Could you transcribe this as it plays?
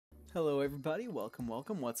Hello everybody, welcome,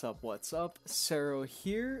 what's up, Szerro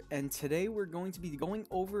here, and today we're going to be going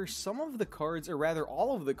over some of the cards, or rather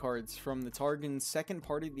all of the cards from the Targon's second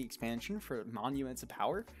part of the expansion for Monuments of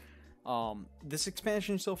Power. This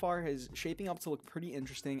expansion so far is shaping up to look pretty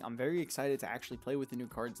interesting. I'm very excited to actually play with the new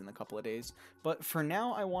cards in a couple of days, but for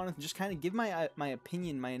now I want to just kind of give my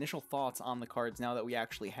opinion, my initial thoughts on the cards now that we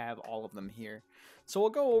actually have all of them here. So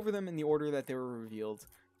we'll go over them in the order that they were revealed,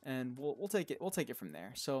 and we'll take it from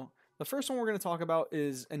there. So the first one we're going to talk about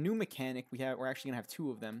is a new mechanic. We're actually going to have two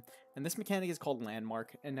of them, and this mechanic is called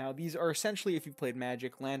Landmark. And now these are essentially, if you've played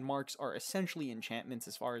Magic, landmarks are essentially enchantments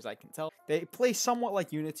as far as I can tell. They play somewhat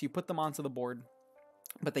like units. You put them onto the board,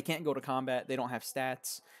 but they can't go to combat. They don't have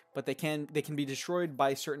stats, but they can be destroyed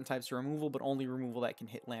by certain types of removal, but only removal that can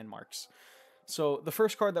hit landmarks. So the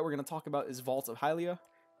first card that we're going to talk about is Vault of Hylia,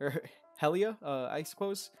 or Helia, I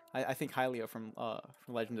suppose. I think Hylia from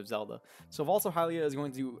Legend of Zelda. So Vault of Hylia is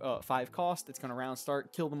going to do 5 cost. It's going to round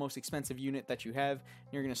start, kill the most expensive unit that you have,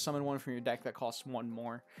 and you're going to summon one from your deck that costs 1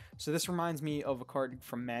 more. So this reminds me of a card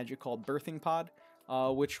from Magic called Birthing Pod,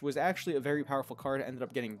 which was actually a very powerful card. It ended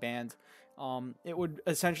up getting banned. It would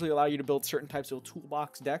essentially allow you to build certain types of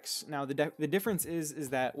toolbox decks. Now the difference is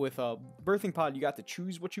that with a Birthing Pod, you got to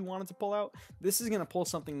choose what you wanted to pull out. This is going to pull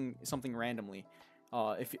something randomly.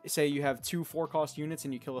 If say you have 2 4-cost units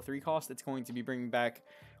and you kill a 3-cost, it's going to be bringing back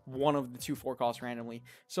one of the 2 4-costs randomly.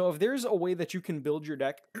 So if there's a way that you can build your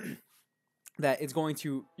deck that it's going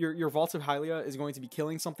to, your Vault of Hylia is going to be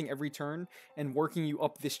killing something every turn and working you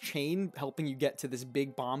up this chain, helping you get to this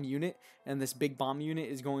big bomb unit, and this big bomb unit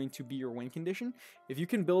is going to be your win condition. If you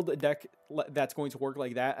can build a deck that's going to work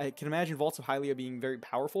like that, I can imagine Vaults of Hylia being very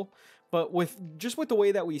powerful. But with the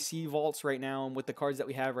way that we see vaults right now and with the cards that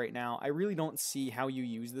we have right now, I really don't see how you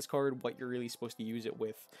use this card, what you're really supposed to use it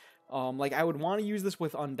with. Like, I would want to use this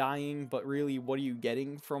with Undying, but really, what are you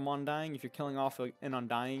getting from Undying? If you're killing off an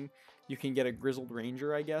Undying, you can get a Grizzled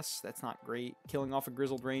Ranger, I guess. That's not great. Killing off a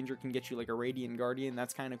Grizzled Ranger can get you like a Radiant Guardian.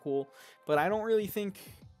 That's kind of cool. But I don't really think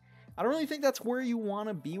that's where you want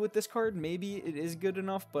to be with this card. Maybe it is good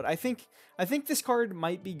enough, but I think this card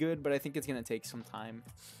might be good, but I think it's going to take some time.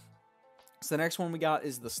 So the next one we got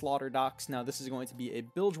is the Slaughter Docks. Now this is going to be a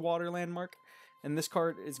Bilgewater landmark, and this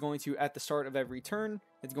card is going to, at the start of every turn,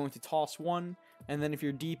 it's going to toss 1, and then if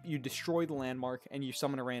you're deep, you destroy the landmark and you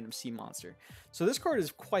summon a random sea monster. So this card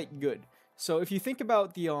is quite good. So if you think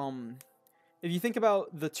about the 2-mana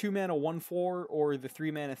 1/4 or the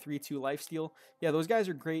 3-mana 3/2 lifesteal, yeah, those guys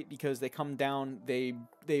are great because they come down, they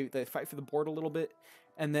fight for the board a little bit,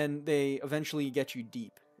 and then they eventually get you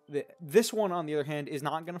deep. This one, on the other hand, is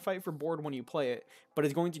not going to fight for board when you play it, but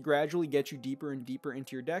it's going to gradually get you deeper and deeper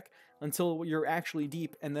into your deck until you're actually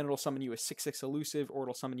deep, and then it'll summon you a 6/6 elusive, or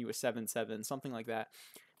it'll summon you a 7/7, something like that.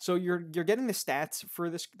 So you're getting the stats for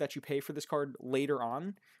this that you pay for this card later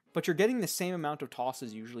on, but you're getting the same amount of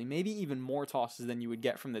tosses usually, maybe even more tosses than you would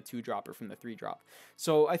get from the 2-drop or from the 3-drop.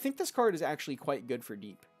 So I think this card is actually quite good for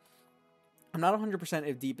deep. I'm not 100%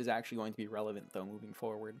 if deep is actually going to be relevant, though, moving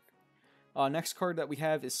forward. Next card that we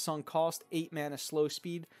have is Sunk Cost, 8 mana slow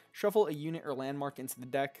speed. Shuffle a unit or landmark into the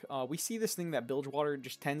deck. We see this thing that Bilgewater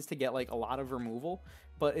just tends to get like a lot of removal,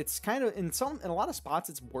 but it's kind of in a lot of spots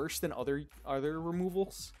it's worse than other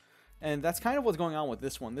removals, and that's kind of what's going on with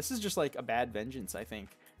this one. This is just like a bad vengeance, I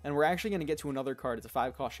think, and we're actually going to get to another card. It's a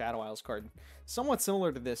 5-cost Shadow Isles card, somewhat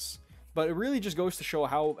similar to this, but it really just goes to show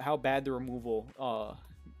how bad the removal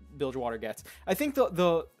Bilgewater gets. I think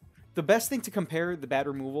the best thing to compare the bad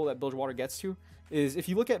removal that Bilgewater gets to is if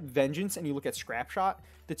you look at Vengeance and you look at Scrapshot,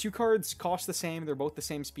 the 2 cards cost the same, they're both the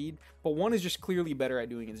same speed, but one is just clearly better at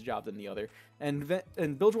doing its job than the other. And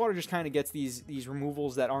Bilgewater just kind of gets these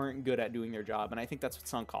removals that aren't good at doing their job, and I think that's what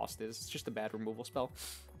Sunk Cost is. It's just a bad removal spell.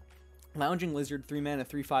 Lounging Lizard, 3 mana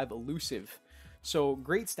 3/5 elusive. So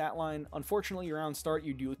great stat line. Unfortunately, around start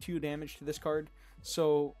you do 2 damage to this card.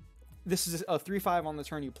 So this is a 3/5 on the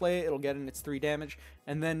turn you play it, it'll get in its 3 damage,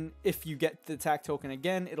 and then if you get the attack token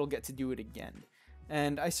again, it'll get to do it again.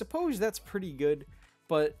 And I suppose that's pretty good,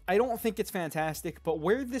 but I don't think it's fantastic. But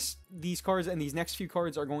where these cards and these next few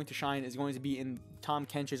cards are going to shine is going to be in Tahm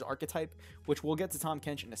Kench's archetype, which we'll get to Tahm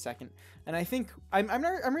Kench in a second. And I think I'm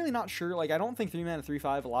really not sure. Like, I don't think 3 mana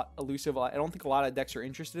 3/5 a lot elusive. I don't think a lot of decks are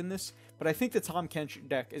interested in this, but I think the Tahm Kench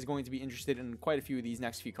deck is going to be interested in quite a few of these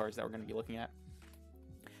next few cards that we're going to be looking at.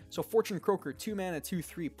 So Fortune Croaker, 2 mana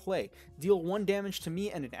 2/3 play. Deal 1 damage to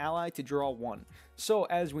me and an ally to draw 1. So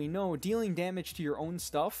as we know, dealing damage to your own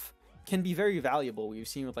stuff can be very valuable. We've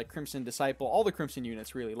seen with like Crimson Disciple, all the Crimson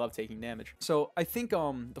units really love taking damage. So I think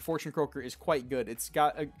the Fortune Croaker is quite good. It's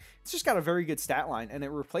just got a very good stat line, and it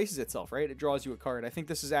replaces itself, right? It draws you a card. I think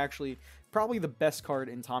this is actually probably the best card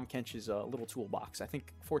in Tahm Kench's little toolbox. I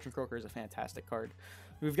think Fortune Croaker is a fantastic card.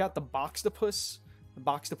 We've got the Boxtopus. The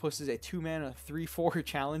Boxtopus is a 2-mana 3/4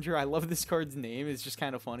 challenger. I love this card's name. It's just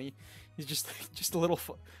kind of funny. He's just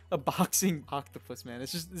a boxing octopus, man.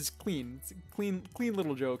 It's clean. It's a clean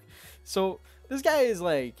little joke. So this guy is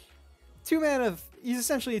like 2-mana. He's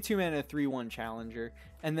essentially a 2-mana 3/1 challenger.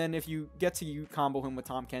 And then if you get to combo him with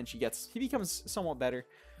Tahm Kench, he becomes somewhat better.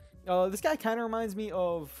 This guy kind of reminds me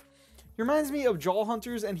of. He reminds me of Jaw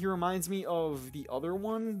Hunters, and he reminds me of the other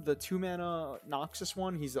one, the 2-mana Noxus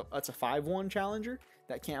one. That's a 5/1 challenger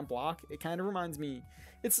that can't block. It kind of reminds me.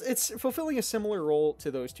 It's fulfilling a similar role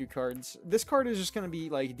to those two cards. This card is just going to be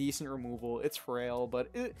like decent removal. It's frail, but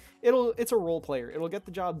it's a role player. It'll get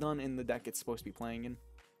the job done in the deck it's supposed to be playing in.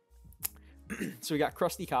 So we got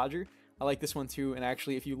Krusty Codger. I like this one too. And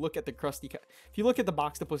actually, if you look at the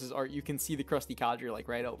Boxtopus's art, you can see the Krusty Codger like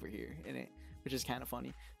right over here in it, which is kind of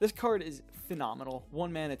funny. This card is phenomenal.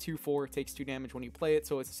 1-mana 2/4, takes 2 damage when you play it,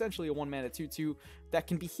 so it's essentially a 1-mana 2/2 that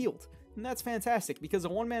can be healed. And that's fantastic, because a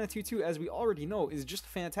 1-mana 2/2, as we already know, is just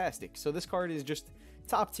fantastic. So this card is just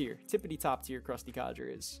top tier, tippity top tier. Krusty Codger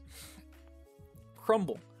is.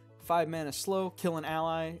 Crumble, 5-mana slow, kill an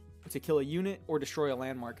ally to kill a unit or destroy a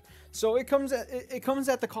landmark. So it comes at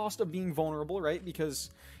the cost of being vulnerable, right?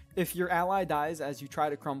 Because if your ally dies as you try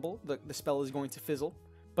to crumble, the spell is going to fizzle.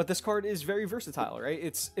 But this card is very versatile, right?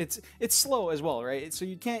 It's slow as well, right? So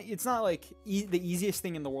you can't. It's not like the easiest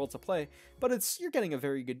thing in the world to play, but you're getting a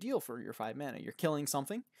very good deal for your 5 mana. You're killing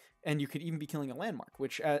something, and you could even be killing a landmark,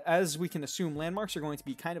 which, as we can assume, landmarks are going to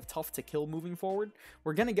be kind of tough to kill moving forward.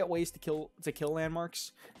 We're gonna get ways to kill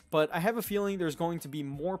landmarks, but I have a feeling there's going to be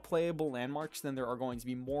more playable landmarks than there are going to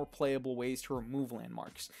be more playable ways to remove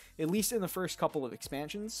landmarks. At least in the first couple of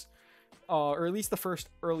expansions. Or at least the first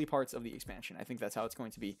early parts of the expansion. I think that's how it's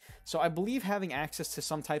going to be. So I believe having access to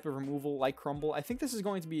some type of removal like Crumble, I think this is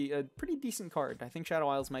going to be a pretty decent card. I think Shadow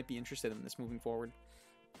Isles might be interested in this moving forward.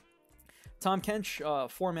 Tahm Kench,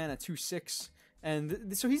 4-mana 2/6.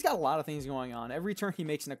 And so he's got a lot of things going on. Every turn he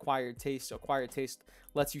makes an acquired taste. So acquired taste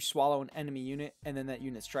lets you swallow an enemy unit, and then that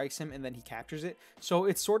unit strikes him, and then he captures it. So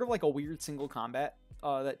it's sort of like a weird single combat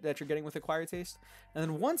that you're getting with acquired taste. And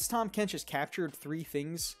then once Tahm Kench has captured 3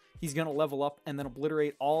 things, he's going to level up and then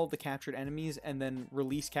obliterate all the captured enemies and then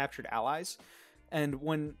release captured allies. And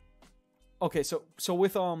when... Okay, so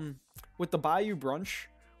with the Bayou Brunch,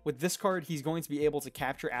 with this card, he's going to be able to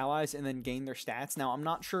capture allies and then gain their stats. Now, I'm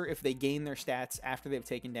not sure if they gain their stats after they've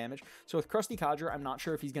taken damage. So with Krusty Codger, I'm not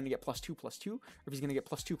sure if he's going to get +2/+2 or if he's going to get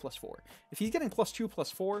 +2/+4. If he's getting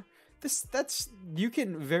 +2/+4, you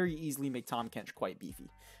can very easily make Tahm Kench quite beefy.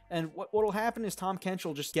 And what'll happen is Tahm Kench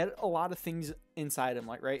will just get a lot of things inside him,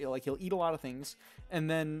 right? Like he'll eat a lot of things, and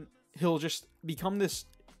then he'll just become this.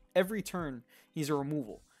 Every turn, he's a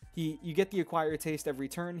removal. You get the acquired taste every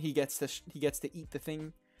turn. He gets to eat the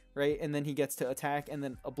thing, right? And then he gets to attack and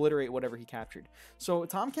then obliterate whatever he captured. So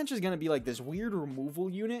Tahm Kench is going to be like this weird removal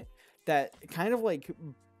unit that kind of like...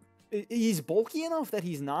 He's bulky enough that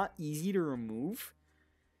he's not easy to remove.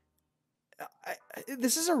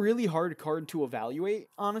 This is a really hard card to evaluate,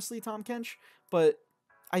 honestly, Tahm Kench. But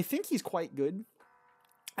I think he's quite good.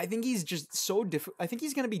 I think he's just so I think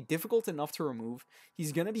he's going to be difficult enough to remove.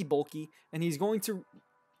 He's going to be bulky, and he's going to...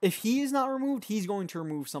 If he is not removed, he's going to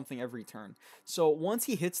remove something every turn. So once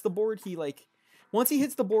he hits the board, he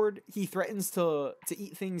threatens to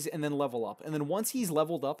eat things and then level up. And then once he's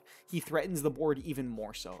leveled up, he threatens the board even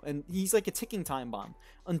more so. And he's like a ticking time bomb.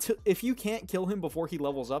 If you can't kill him before he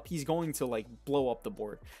levels up, he's going to like blow up the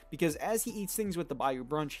board. Because as he eats things with the Bayou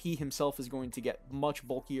Brunch, he himself is going to get much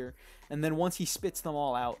bulkier. And then once he spits them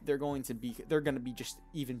all out, they're going to be just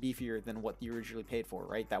even beefier than what you originally paid for,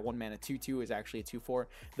 right? That 1-mana 2/2 is actually a 2/4.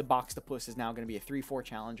 The Boxtopus is now going to be a 3/4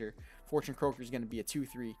 challenger. Fortune Croaker is going to be a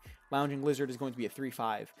 2/3. Lounging Lizard is going to be a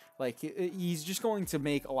 3/5. Like, he's just going to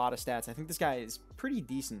make a lot of stats. I think this guy is pretty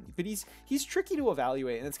decent, but he's tricky to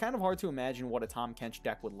evaluate, and it's kind of hard to imagine what a Tahm Kench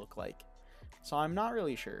deck would look like. So I'm not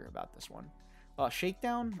really sure about this one.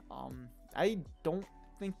 Shakedown, I don't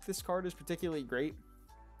think this card is particularly great.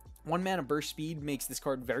 1-mana burst speed makes this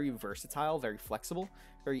card very versatile, very flexible,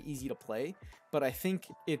 very easy to play, but I think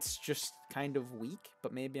it's just kind of weak,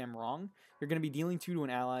 but maybe I'm wrong. You're going to be dealing 2 to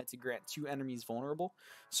an ally to grant 2 enemies vulnerable.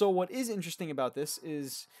 So what is interesting about this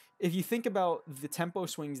is, if you think about the tempo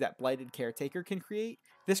swings that Blighted Caretaker can create,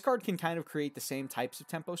 this card can kind of create the same types of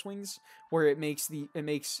tempo swings, where it makes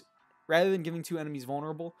rather than giving 2 enemies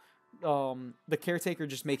vulnerable, the Caretaker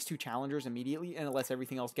just makes 2 challengers immediately, and it lets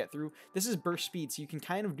everything else get through. This is burst speed, so you can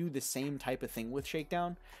kind of do the same type of thing with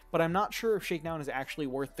Shakedown, but I'm not sure if Shakedown is actually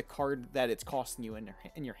worth the card that it's costing you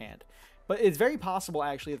in your hand. But it's very possible,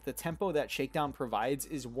 actually, that the tempo that Shakedown provides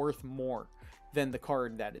is worth more than the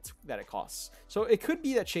card that it costs. So it could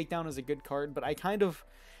be that Shakedown is a good card, but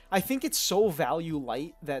I think it's so value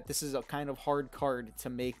light that this is a kind of hard card to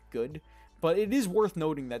make good. But it is worth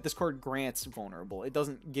noting that this card grants vulnerable. It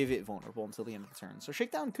doesn't give it vulnerable until the end of the turn. So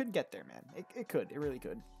Shakedown could get there, man. It could. It really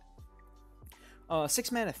could.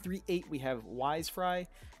 6 mana, 3/8, we have Wise Fry.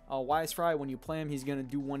 Wise Fry, when you play him, he's going to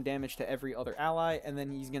do 1 damage to every other ally, and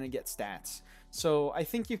then he's going to get stats. So I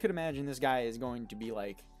think you could imagine this guy is going to be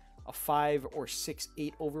like a 5 or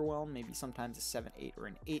 6/8 overwhelm, maybe sometimes a 7/8 or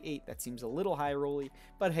an 8/8. That seems a little high rolly,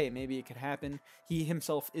 but hey, maybe it could happen. He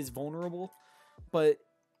himself is vulnerable, but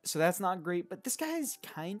so that's not great. But this guy is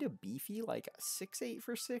kind of beefy, like a 6/8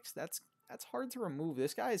 for 6. That's hard to remove.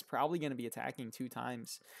 This guy is probably going to be attacking 2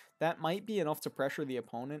 times. That might be enough to pressure the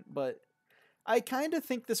opponent, but I kind of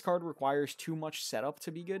think this card requires too much setup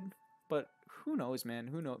to be good. But who knows, man?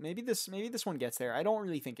 Who knows? Maybe this one gets there. I don't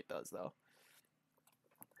really think it does, though.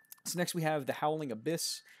 So next we have the Howling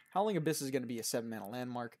Abyss. Howling Abyss is going to be a 7 mana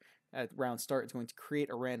landmark. At round start, it's going to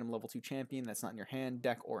create a random level 2 champion that's not in your hand,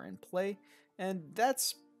 deck, or in play. And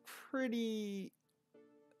that's pretty...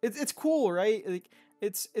 It's cool, right? Like,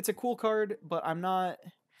 it's a cool card, but I'm not...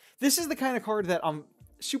 This is the kind of card that I'm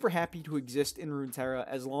super happy to exist in Runeterra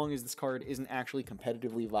as long as this card isn't actually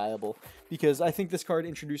competitively viable, because I think this card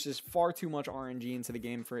introduces far too much RNG into the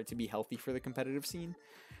game for it to be healthy for the competitive scene.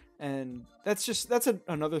 And that's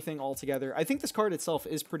another thing altogether. I think this card itself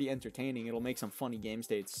is pretty entertaining. It'll make some funny game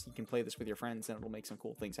states. You can play this with your friends and it'll make some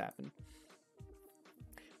cool things happen.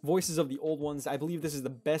 Voices of the Old Ones. I believe this is the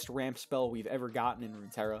best ramp spell we've ever gotten in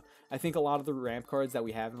Runeterra. I think a lot of the ramp cards that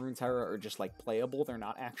we have in Runeterra are just like playable. They're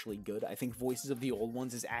not actually good. I think Voices of the Old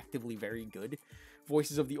Ones is actively very good.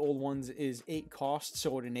 Voices of the Old Ones is 8 cost,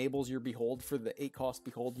 so it enables your Behold for the 8 cost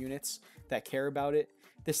Behold units that care about it.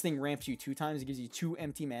 This thing ramps you 2 times. It gives you 2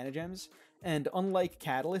 empty mana gems. And unlike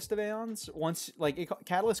Catalyst of Aeons,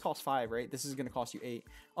 Catalyst costs 5, right? This is going to cost you 8.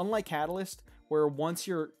 Unlike Catalyst, where once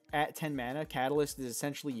you're at 10 mana, Catalyst is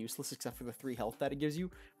essentially useless except for the 3 health that it gives you.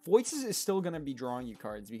 Voices is still going to be drawing you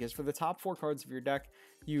cards, because for the top 4 cards of your deck,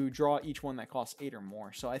 you draw each one that costs 8 or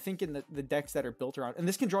more. So I think in the decks that are built around, and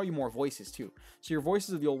this can draw you more Voices too. So your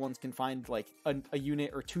Voices of the Old Ones can find like a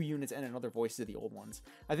unit or 2 units and another Voices of the Old Ones.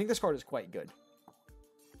 I think this card is quite good.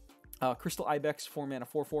 Crystal Ibex, 4 mana,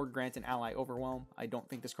 4/4, grant an ally Overwhelm. I don't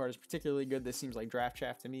think this card is particularly good. This seems like draft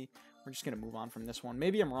chaff to me. We're just going to move on from this one.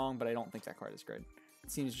 Maybe I'm wrong, but I don't think that card is good. It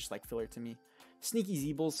seems just like filler to me. Sneaky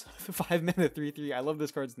Zeebles, 5 mana, 3/3. I love this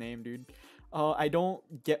card's name, dude. I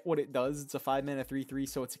don't get what it does. It's a 5 mana, 3/3,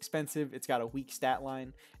 so it's expensive. It's got a weak stat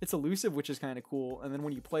line. It's elusive, which is kind of cool. And then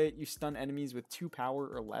when you play it, you stun enemies with 2 power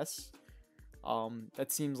or less.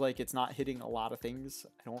 That seems like it's not hitting a lot of things.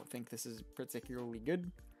 I don't think this is particularly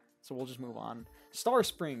good. So we'll just move on. Star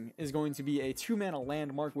Spring is going to be a 2 mana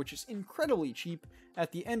landmark, which is incredibly cheap.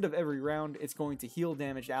 At the end of every round, it's going to heal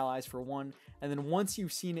damaged allies for 1. And then once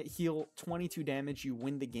you've seen it heal 22 damage, you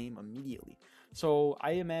win the game immediately. So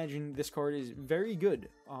I imagine this card is very good.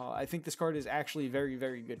 I think this card is actually very,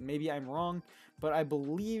 very good. Maybe I'm wrong, but I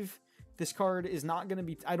believe this card is not going to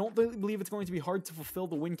be... I don't believe it's going to be hard to fulfill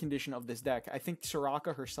the win condition of this deck. I think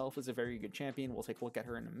Soraka herself is a very good champion. We'll take a look at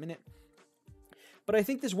her in a minute. But I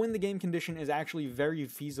think this win the game condition is actually very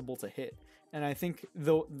feasible to hit. And I think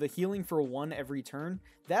the healing for 1 every turn,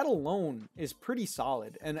 that alone is pretty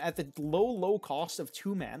solid. And at the low cost of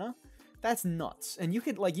 2 mana, that's nuts. And you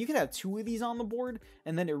could have 2 of these on the board,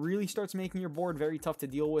 and then it really starts making your board very tough to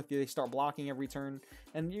deal with. They start blocking every turn,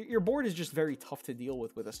 and your board is just very tough to deal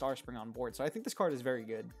with a Star Spring on board. So I think this card is very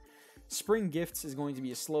good. Spring Gifts is going to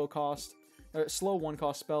be a slow 1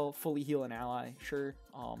 cost spell, fully heal an ally. Sure.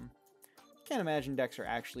 Can't imagine decks are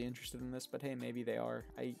actually interested in this, but hey, maybe they are.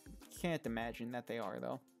 I can't imagine that they are,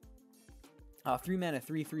 though. 3 mana,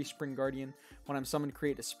 3/3 Spring Guardian. When I'm summoned,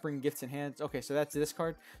 create a Spring Gifts in hand. Okay, so that's this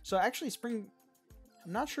card. So actually, I'm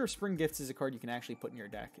not sure if Spring Gifts is a card you can actually put in your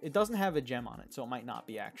deck. It doesn't have a gem on it, so it might not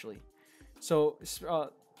be actually. So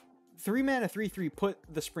 3 mana, 3/3, put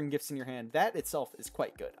the Spring Gifts in your hand. That itself is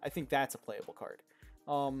quite good. I think that's a playable card.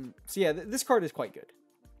 So yeah, this card is quite good.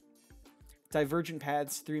 Divergent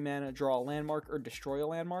Paths, 3 mana, draw a landmark or destroy a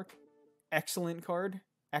landmark. Excellent card.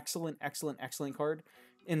 Excellent card.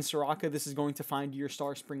 In Soraka, this is going to find your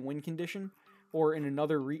Star Spring win condition. or in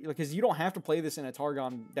another because you don't have to play this in a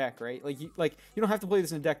Targon deck, right? Like you don't have to play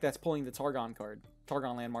this in a deck that's pulling the Targon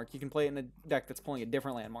landmark. You can play it in a deck that's pulling a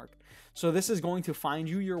different landmark. So this is going to find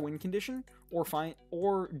you your win condition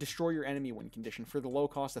or destroy your enemy win condition for the low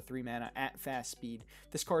cost of 3 mana at fast speed.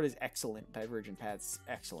 This card is excellent. Divergent Paths,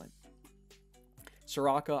 excellent.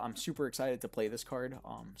 Soraka, I'm super excited to play this card.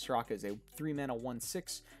 Soraka is a 3 mana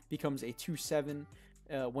 1/6, becomes a 2/7.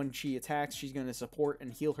 When she attacks, she's going to support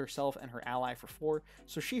and heal herself and her ally for 4.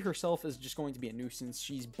 So she herself is just going to be a nuisance.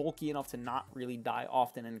 She's bulky enough to not really die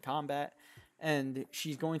often in combat. And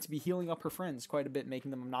she's going to be healing up her friends quite a bit,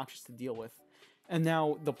 making them obnoxious to deal with. And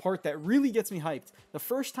now, the part that really gets me hyped. The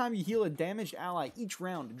first time you heal a damaged ally each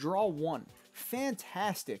round, draw 1.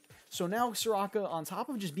 Fantastic. So now Soraka, on top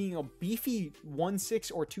of just being a beefy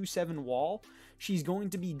 1/6 or 2/7 wall, she's going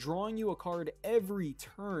to be drawing you a card every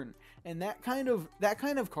turn. And that kind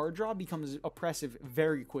of card draw becomes oppressive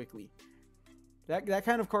very quickly. That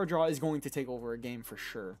kind of card draw is going to take over a game for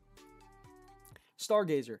sure.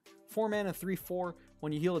 Stargazer, 4 mana 3/4.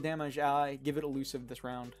 When you heal a damaged ally, give it elusive this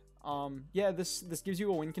round. Yeah, this gives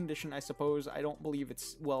you a win condition, I suppose. I don't believe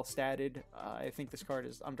it's well statted. I think this card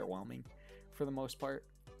is underwhelming for the most part.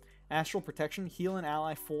 Astral Protection, heal an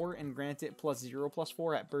ally 4 and grant it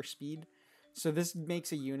 +0/+4 at burst speed. So this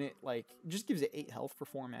makes a unit, like, just gives it 8 health for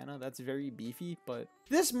 4 mana. That's very beefy, but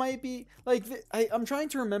this might be, like, I'm trying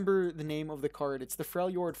to remember the name of the card. It's the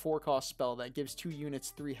Freljord 4-cost spell that gives 2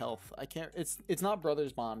 units 3 health. I can't, it's not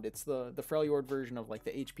Brothers Bond. It's the Freljord version of, like,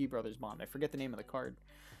 the HP Brothers Bond. I forget the name of the card.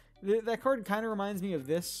 That card kind of reminds me of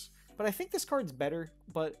this, but I think this card's better.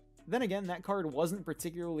 But then again, that card wasn't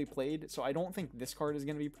particularly played, so I don't think this card is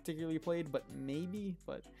going to be particularly played, but maybe,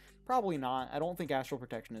 but probably not. I don't think Astral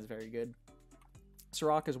Protection is very good.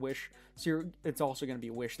 Soraka's Wish, so it's also going to be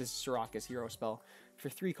a Wish. This is Soraka's hero spell. For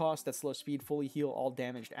 3 cost, that's slow speed, fully heal all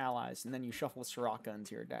damaged allies, and then you shuffle Soraka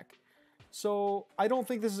into your deck. So, I don't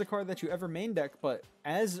think this is a card that you ever main deck, but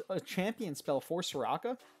as a champion spell for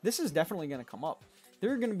Soraka, this is definitely going to come up.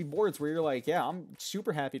 There are going to be boards where you're like, yeah, I'm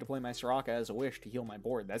super happy to play my Soraka as a Wish to heal my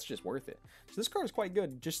board. That's just worth it. So this card is quite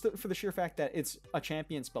good, just for the sheer fact that it's a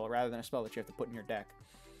champion spell rather than a spell that you have to put in your deck.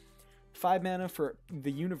 5 mana for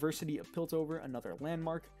the University of Piltover, another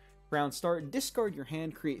landmark. Round start, discard your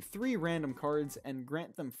hand, create 3 random cards, and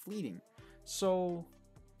grant them fleeting. So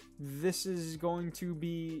this is going to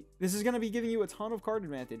be giving you a ton of card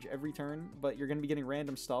advantage every turn, but you're going to be getting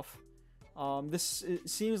random stuff. It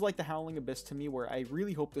seems like the Howling Abyss to me, where I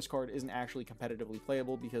really hope this card isn't actually competitively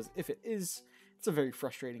playable, because if it is, it's a very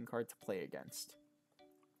frustrating card to play against.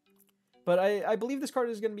 But I believe this card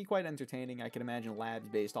is going to be quite entertaining. I can imagine labs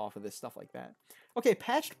based off of this, stuff like that. Okay,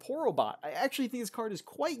 Patched Porobot. I actually think this card is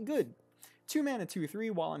quite good. 2 mana,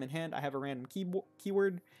 2/3. While I'm in hand, I have a random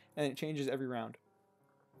keyword, and it changes every round.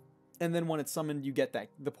 And then when it's summoned, you get that,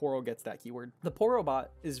 the Poro gets that keyword. The Porobot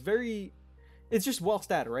is it's just well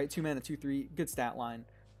statted, right? 2 mana, 2/3, good stat line.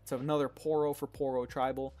 It's another Poro for Poro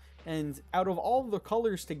Tribal. And out of all the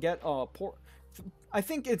colors to get a Poro, I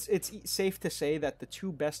think it's safe to say that the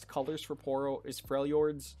 2 best colors for Poro is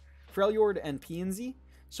Freljord and PNZ.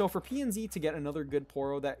 So for PNZ to get another good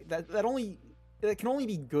Poro, that can only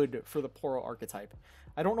be good for the Poro archetype.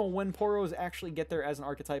 I don't know when Poros actually get there as an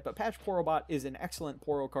archetype, but Patch Porobot is an excellent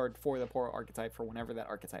Poro card for the Poro archetype for whenever that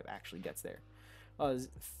archetype actually gets there.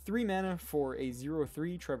 3 mana for a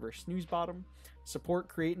 0/3 Trevor Snoozebottom. Support,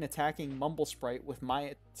 create an attacking Mumble Sprite with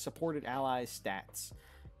my supported allies' stats.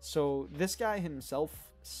 So this guy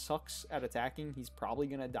himself sucks at attacking. He's probably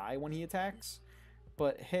going to die when he attacks.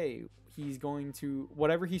 But hey, he's going to,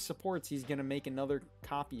 whatever he supports, he's going to make another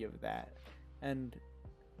copy of that. And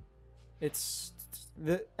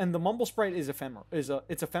the Mumble Sprite is ephemeral.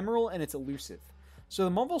 It's ephemeral and it's elusive. So the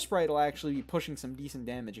Mumble Sprite will actually be pushing some decent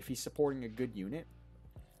damage if he's supporting a good unit.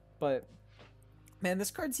 But man,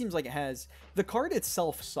 this card seems like it has... The card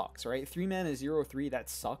itself sucks, right? 3 mana, 0/3, that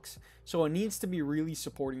sucks. So it needs to be really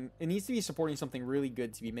supporting... It needs to be supporting something really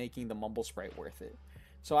good to be making the Mumble Sprite worth it.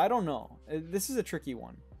 So I don't know. This is a tricky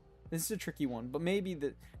one. But maybe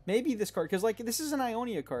this card... Because, like, this is an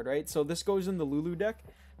Ionia card, right? So this goes in the Lulu deck.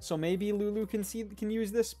 So maybe Lulu can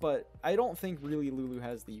use this, but I don't think really Lulu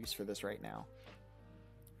has the use for this right now.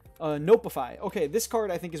 Nopify. Okay, this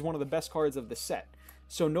card I think is one of the best cards of the set.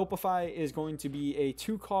 So Nopify is going to be a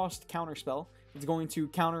 2-cost counter spell. It's going to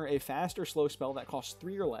counter a fast or slow spell that costs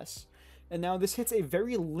 3 or less. And now this hits a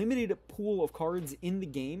very limited pool of cards in the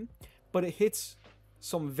game, but it hits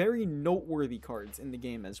some very noteworthy cards in the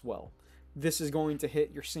game as well. This is going to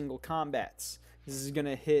hit your single combats. This is going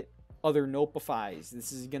to hit other Nopifies.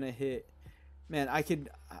 This is going to hit Man, I could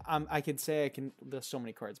say I can. There's so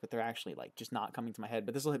many cards, but they're actually like just not coming to my head.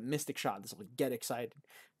 But this will hit Mystic Shot. This will get excited.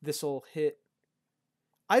 This will hit.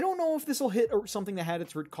 I don't know if this will hit something that had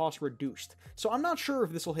its cost reduced. So I'm not sure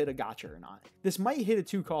if this will hit a gotcha or not. This might hit a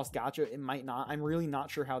 2-cost gotcha. It might not. I'm really not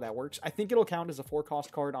sure how that works. I think it'll count as a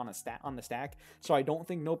 4-cost card on the stack. So I don't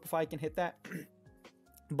think Notify can hit that.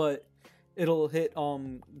 But it'll hit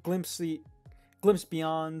Glimpse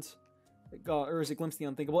Beyond. Or is it Glimpse the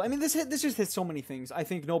Unthinkable? I mean, this just hits so many things. I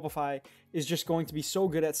think Notify is just going to be so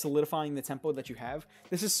good at solidifying the tempo that you have.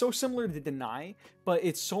 This is so similar to Deny, but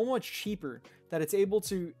it's so much cheaper that it's able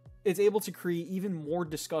to create even more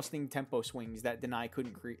disgusting tempo swings that Deny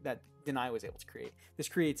couldn't create, that Deny was able to create. This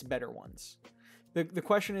creates better ones. The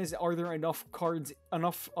question is, are there enough cards,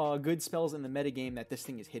 good spells in the metagame that this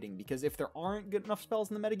thing is hitting? Because if there aren't good enough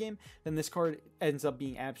spells in the metagame, then this card ends up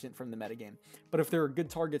being absent from the metagame. But if there are good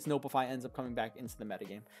targets, Notify ends up coming back into the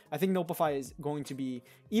metagame. I think Notify is going to be,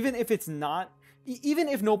 even if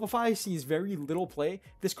Notify sees very little play,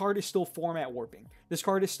 this card is still format warping. This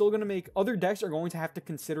card is still going to make, other decks are going to have to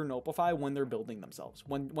consider Notify when they're building themselves,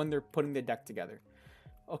 when they're putting the deck together.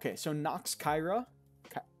 Okay, so Nox Kyra.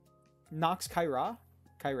 I'm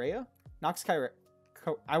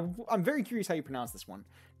very curious how you pronounce this one.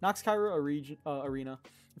 Nox Kyra Arena.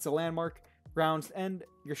 It's a landmark. Rounds end.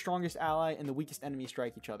 Your strongest ally and the weakest enemy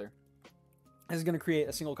strike each other. This is going to create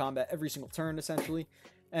a single combat every single turn, essentially.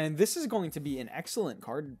 And this is going to be an excellent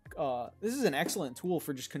card. This is an excellent tool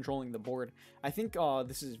for just controlling the board. I think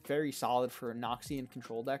this is very solid for Noxian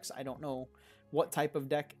control decks. I don't know what type of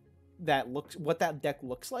deck what that deck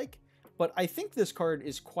looks like. But I think this card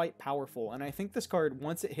is quite powerful, and I think this card,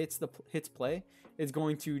 once it hits play, is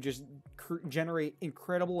going to just generate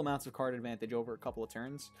incredible amounts of card advantage over a couple of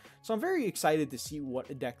turns. So I'm very excited to see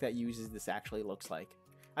what a deck that uses this actually looks like.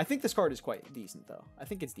 I think this card is quite decent, though. I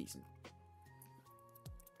think it's decent.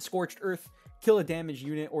 Scorched Earth, kill a damaged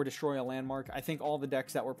unit or destroy a landmark. I think all the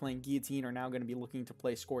decks that were playing Guillotine are now going to be looking to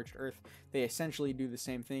play Scorched Earth. They essentially do the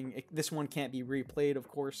same thing. This one can't be replayed, of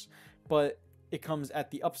course, but it comes at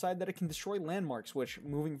the upside that it can destroy landmarks, which,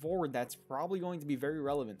 moving forward, that's probably going to be very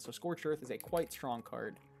relevant. So Scorched Earth is a quite strong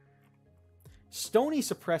card. Stony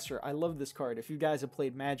Suppressor. I love this card. If you guys have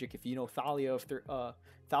played Magic, if you know Thalia of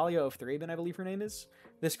Thraben, I believe her name is,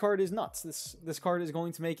 this card is nuts. This card is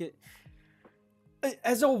going to make it...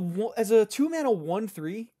 As a 2-mana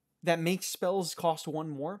 1/3 that makes spells cost 1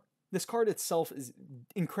 more, this card itself is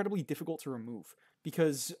incredibly difficult to remove,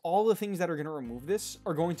 because all the things that are going to remove this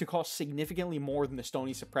are going to cost significantly more than the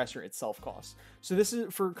Stony Suppressor itself costs. So this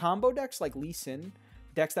is for combo decks like Lee Sin,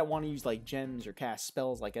 decks that want to use like gems or cast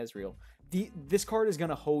spells like Ezreal. This card is going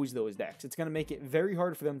to hose those decks. It's going to make it very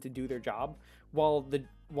hard for them to do their job, while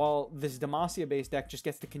this Demacia based deck just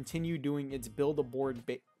gets to continue doing its build a board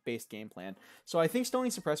based game plan. So I think Stony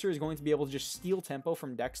Suppressor is going to be able to just steal tempo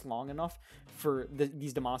from decks long enough for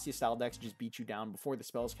these Demacia style decks to just beat you down before the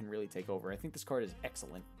spells can really take over. I think this card is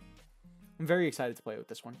excellent. I'm very excited to play with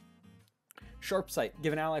this one. Sharp Sight,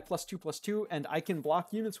 give an ally +2/+2, and I can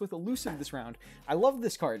block units with Elusive this round. I love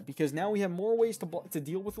this card because now we have more ways to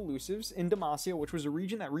deal with Elusives in Demacia, which was a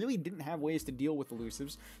region that really didn't have ways to deal with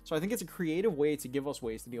Elusives. So I think it's a creative way to give us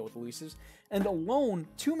ways to deal with Elusives. And alone,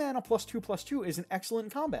 2-mana +2/+2 is an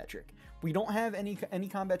excellent combat trick. We don't have any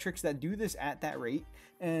combat tricks that do this at that rate,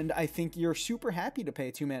 and I think you're super happy to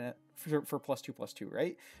pay 2 mana for +2/+2,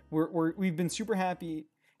 right? We've been super happy.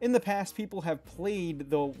 In the past, people have played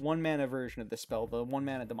the 1-mana version of this spell, the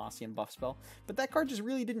 1-mana Demacian buff spell, but that card just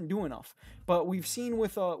really didn't do enough. But we've seen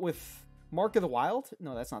with Mark of the Wild,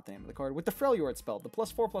 no, that's not the name of the card, with the Freljord spell, the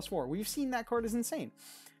 +4/+4, we've seen that card is insane.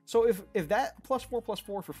 So if that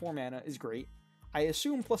 +4/+4 for 4 mana is great, I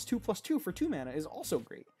assume +2/+2 for 2 mana is also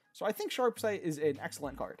great. So I think Sharp Sight is an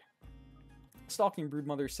excellent card. Stalking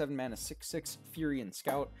Broodmother, 7 mana, 6/6, Fury and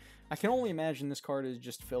Scout. I can only imagine this card is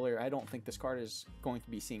just filler. I don't think this card is going to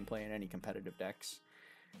be seeing play in any competitive decks.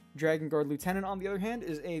 Dragon Guard Lieutenant, on the other hand,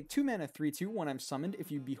 is a 2 mana 3/2. When I'm summoned,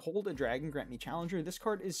 if you behold a dragon, grant me Challenger. This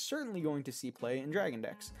card is certainly going to see play in dragon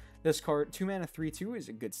decks. This card, 2 mana 3/2, is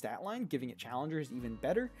a good stat line. Giving it Challenger is even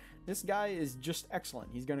better. This guy is just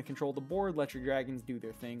excellent. He's going to control the board, let your dragons do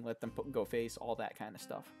their thing, let them go face, all that kind of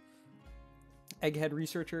stuff. Egghead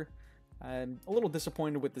Researcher. I'm a little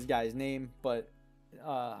disappointed with this guy's name, but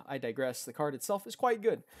I digress. The card itself is quite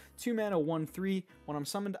good. 2 mana 1/3. When I'm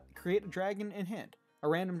summoned, create a dragon in hand, a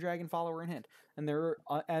random dragon follower in hand. And there,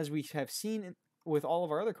 as we have seen with all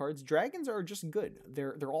of our other cards, dragons are just good.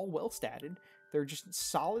 They're all well statted. They're just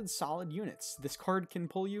solid units. This card can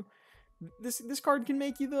pull you. This card can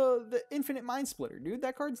make you the infinite mind splitter, dude.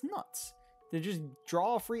 That card's nuts. to just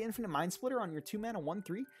draw a free infinite mind splitter on your 2-mana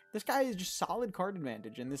 1/3. This guy is just solid card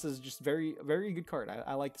advantage, and this is just very good card.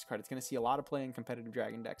 I like this card. It's going to see a lot of play in competitive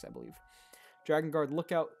dragon decks, I believe. Dragon Guard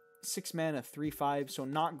Lookout, 6 mana 3/5, so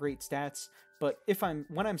not great stats, but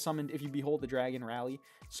when I'm summoned, if you behold the dragon, rally.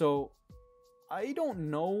 So I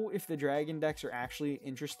don't know if the dragon decks are actually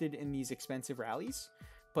interested in these expensive rallies,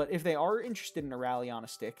 but if they are interested in a rally on a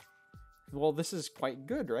stick, well, this is quite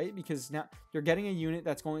good, right? Because now you're getting a unit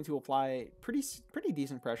that's going to apply pretty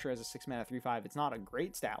decent pressure as a 6 mana 3/5. It's not a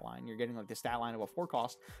great stat line. You're getting like the stat line of a 4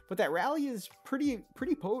 cost, but that rally is pretty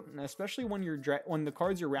potent, especially when when the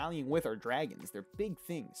cards you're rallying with are dragons. They're big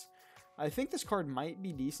things. I think this card might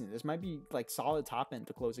be decent. This might be like solid top end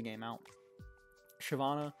to close a game out.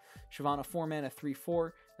 Shyvana, 4 mana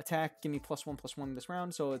 3/4 attack. Give me +1/+1 this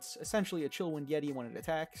round, so it's essentially a Chillwind Yeti when it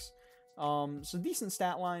attacks. So decent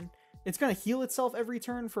stat line. It's going to heal itself every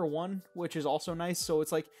turn for 1, which is also nice. So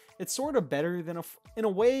it's like, it's sort of better than in a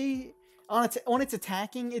way, when it's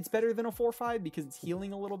attacking, it's better than a 4/5 because it's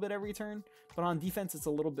healing a little bit every turn. But on defense, it's a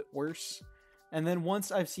little bit worse. And then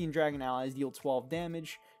once I've seen Dragon Allies deal 12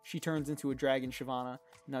 damage, she turns into a Dragon Shyvana.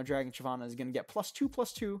 Now Dragon Shyvana is going to get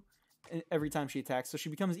 +2/+2 every time she attacks. So she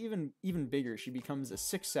becomes even bigger. She becomes a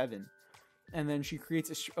 6/7. And then she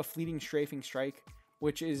creates a fleeting strafing strike,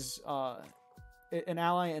 which is an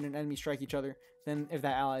ally and an enemy strike each other, then if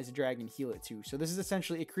that ally is a dragon, heal it too. So this is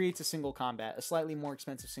essentially, it creates a single combat, a slightly more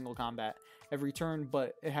expensive single combat every turn,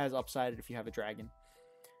 but it has upside if you have a dragon.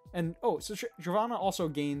 And oh, so Shyvana also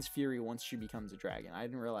gains Fury once she becomes a dragon. I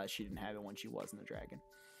didn't realize she didn't have it when she wasn't a dragon.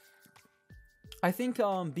 I think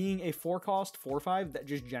being a 4-cost 4/5 that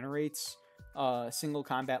just generates single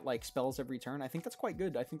combat like spells every turn, I think that's quite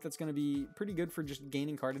good. I think that's going to be pretty good for just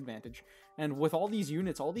gaining card advantage. And with all these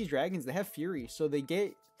units, all these dragons, they have Fury, so they're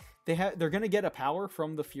going to get a power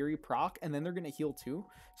from the Fury proc, and then they're going to heal too.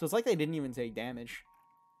 So it's like they didn't even take damage.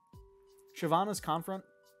 Shyvana's Confront,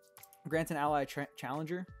 grant an ally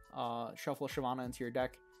challenger. Shuffle Shyvana into your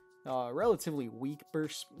deck. Relatively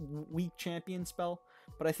weak champion spell,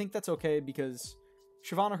 but I think that's okay because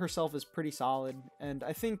Shyvana herself is pretty solid, and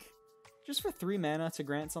I think just for 3 mana to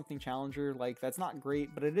grant something challenger, like, that's not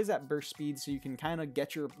great, but it is at burst speed, so you can kind of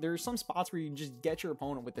get there's some spots where you just get your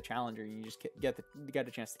opponent with the challenger, and you just get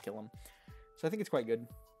a chance to kill him. So I think it's quite good.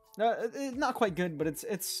 Not quite good, but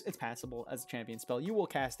it's passable as a champion spell. You will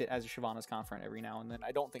cast it as a Shyvana's Confront every now and then.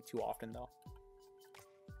 I don't think too often, though.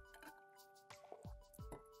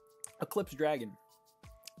 Eclipse Dragon,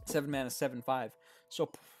 7 mana 7/5. So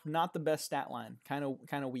not the best stat line, kind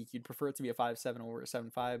of weak. You'd prefer it to be a 5/7 over a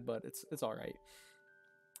 7/5, but it's all right.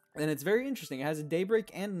 And it's very interesting. It has a Daybreak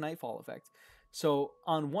and Nightfall effect. So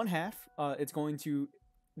on one half, it's going to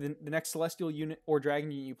the next Celestial unit or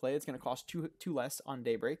Dragon unit you play, it's going to cost two less on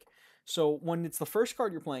Daybreak. So when it's the first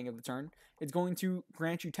card you're playing of the turn, it's going to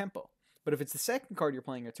grant you tempo. But if it's the second card you're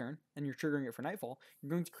playing a turn, and you're triggering it for Nightfall,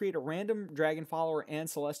 you're going to create a random Dragon Follower and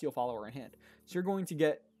Celestial Follower in hand. So you're going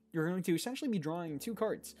to essentially be drawing 2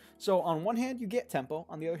 cards. So on one hand, you get tempo.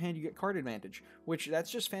 On the other hand, you get card advantage, which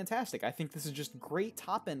that's just fantastic. I think this is just great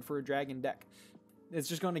top end for a dragon deck. It's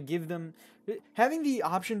just going to give them... Having the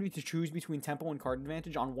option to choose between tempo and card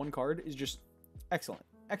advantage on one card is just excellent.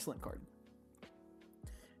 Excellent card.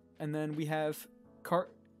 And then we have...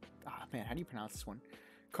 man, how do you pronounce this one?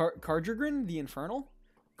 Kardragon the Infernal.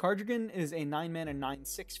 Kardragon is a 9 mana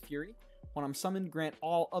 9/6 Fury. When I'm summoned, grant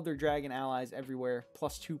all other dragon allies everywhere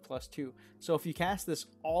 +2/+2. So if you cast this,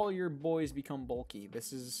 all your boys become bulky.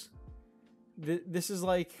 This is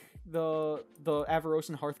like the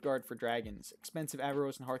Avarosan Hearthguard for dragons. Expensive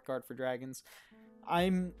Avarosan Hearthguard for dragons.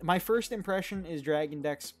 My first impression is dragon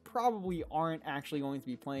decks probably aren't actually going to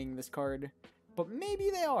be playing this card, but maybe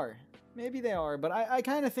they are. Maybe they are, but I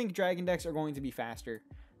kind of think dragon decks are going to be faster,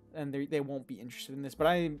 and they won't be interested in this. But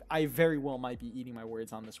I very well might be eating my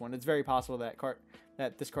words on this one. It's very possible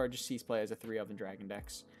that this card just sees play as a 3-of in dragon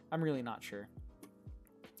decks. I'm really not sure.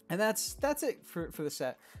 And that's it for the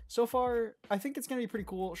set. So far, I think it's going to be pretty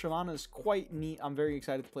cool. Shyvana is quite neat. I'm very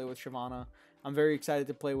excited to play with Shyvana. I'm very excited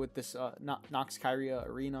to play with this Nox Kyria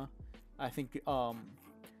Arena. I think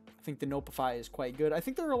the Nopify is quite good. I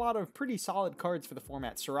think there are a lot of pretty solid cards for the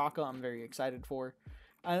format. Soraka, I'm very excited for.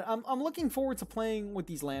 I'm looking forward to playing with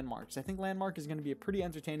these landmarks. I think landmark is going to be a pretty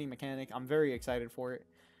entertaining mechanic. I'm very excited for it.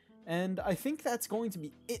 And I think that's going to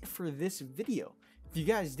be it for this video. If you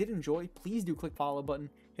guys did enjoy, please do click follow button,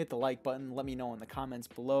 hit the like button, let me know in the comments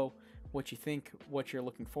below what you think, what you're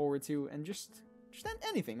looking forward to, and just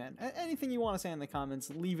anything, man. Anything you want to say in the comments,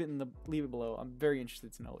 leave it below. I'm very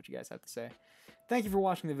interested to know what you guys have to say. Thank you for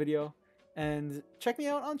watching the video, and check me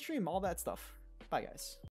out on stream, all that stuff. Bye, guys.